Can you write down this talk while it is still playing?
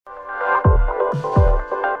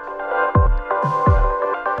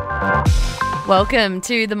Welcome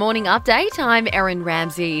to the Morning Update. I'm Erin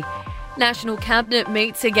Ramsey. National Cabinet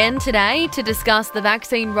meets again today to discuss the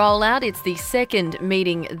vaccine rollout. It's the second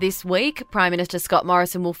meeting this week. Prime Minister Scott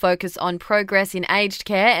Morrison will focus on progress in aged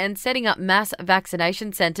care and setting up mass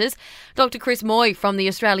vaccination centres. Dr Chris Moy from the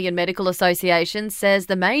Australian Medical Association says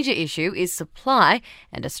the major issue is supply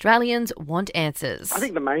and Australians want answers. I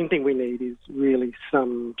think the main thing we need is really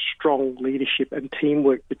some strong leadership and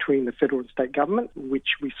teamwork between the federal and state government,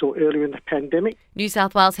 which we saw earlier in the pandemic. New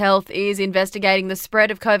South Wales Health is investigating the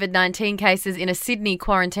spread of COVID-19 cases in a Sydney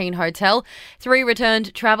quarantine hotel. 3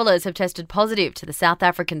 returned travellers have tested positive to the South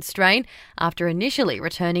African strain after initially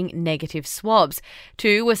returning negative swabs.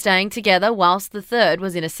 2 were staying together whilst the third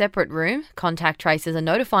was in a separate room. Contact tracers are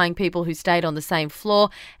notifying people who stayed on the same floor,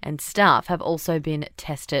 and staff have also been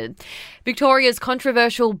tested. Victoria's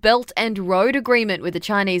controversial Belt and Road agreement with the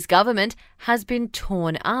Chinese government has been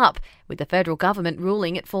torn up, with the federal government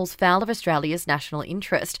ruling it falls foul of Australia's national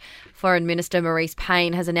interest. Foreign Minister Marise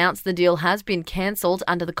Payne has announced the deal has been cancelled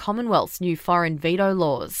under the Commonwealth's new foreign veto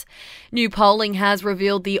laws. New polling has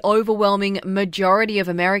revealed the overwhelming majority of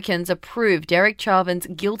Americans approve Derek Chauvin's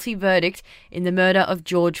guilty verdict in the murder of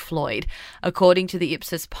George Floyd. According to the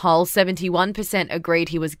Ipsos poll, 71% agreed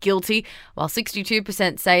he was guilty, while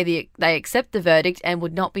 62% say they accept the verdict and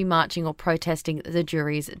would not be marching or protesting the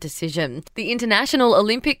jury's decision. The International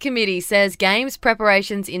Olympic Committee says Games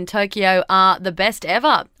preparations in Tokyo are the best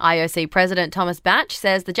ever. IOC President Thomas Bach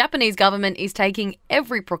says the Japanese government is taking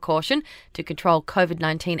every precaution to control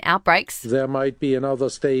COVID-19 outbreaks. There might be another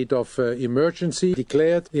state of emergency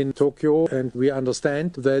declared in Tokyo, and we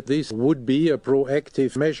understand that this would be a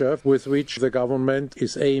proactive measure with which the government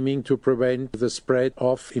is aiming to prevent the spread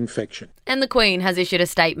of infection. And the Queen has issued a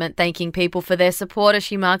statement thanking people for their support as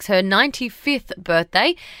she marks her 95th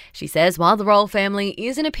birthday. She says while the royal family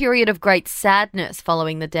is in a period of great sadness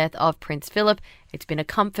following the death of Prince Philip, it's been a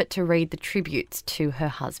comfort to read the tributes to her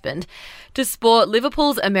husband. To sport,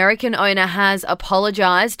 Liverpool's American owner has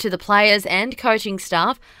apologised to the players and coaching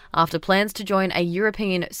staff after plans to join a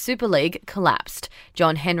European Super League collapsed.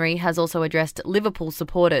 John Henry has also addressed Liverpool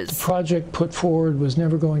supporters. The project put forward was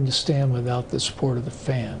never going to stand without the support of the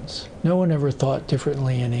fans. No one ever thought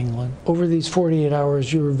differently in England. Over these 48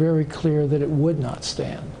 hours, you were very clear that it would not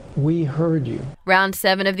stand. We heard you. Round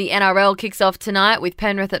 7 of the NRL kicks off tonight with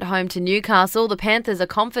Penrith at home to Newcastle. The Panthers are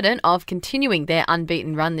confident of continuing their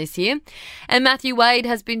unbeaten run this year. And Matthew Wade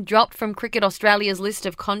has been dropped from Cricket Australia's list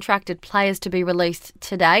of contracted players to be released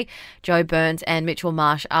today. Joe Burns and Mitchell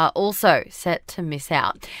Marsh are also set to miss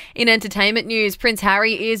out. In entertainment news, Prince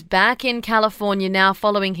Harry is back in California now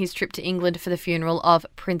following his trip to England for the funeral of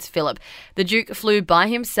Prince Philip. The Duke flew by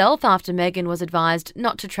himself after Meghan was advised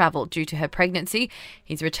not to travel due to her pregnancy.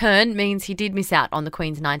 His return means he did miss out on the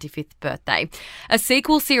Queen's 95th birthday. A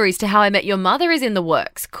sequel series to How I Met Your Mother is in the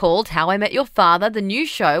works. Called How I Met Your Father, the new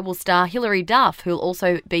show will star Hilary Duff, who'll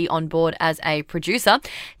also be on board as a producer.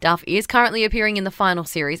 Duff is currently appearing in the final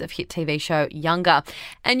series of hit TV show Younger.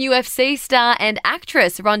 And UFC star and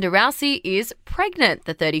actress Ronda Rousey is pregnant.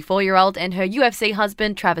 The 34-year-old and her UFC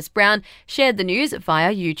husband Travis Brown shared the news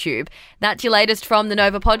via YouTube. That's your latest from the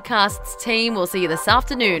Nova Podcasts team. We'll see you this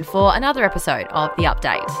afternoon for another episode of The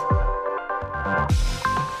Update.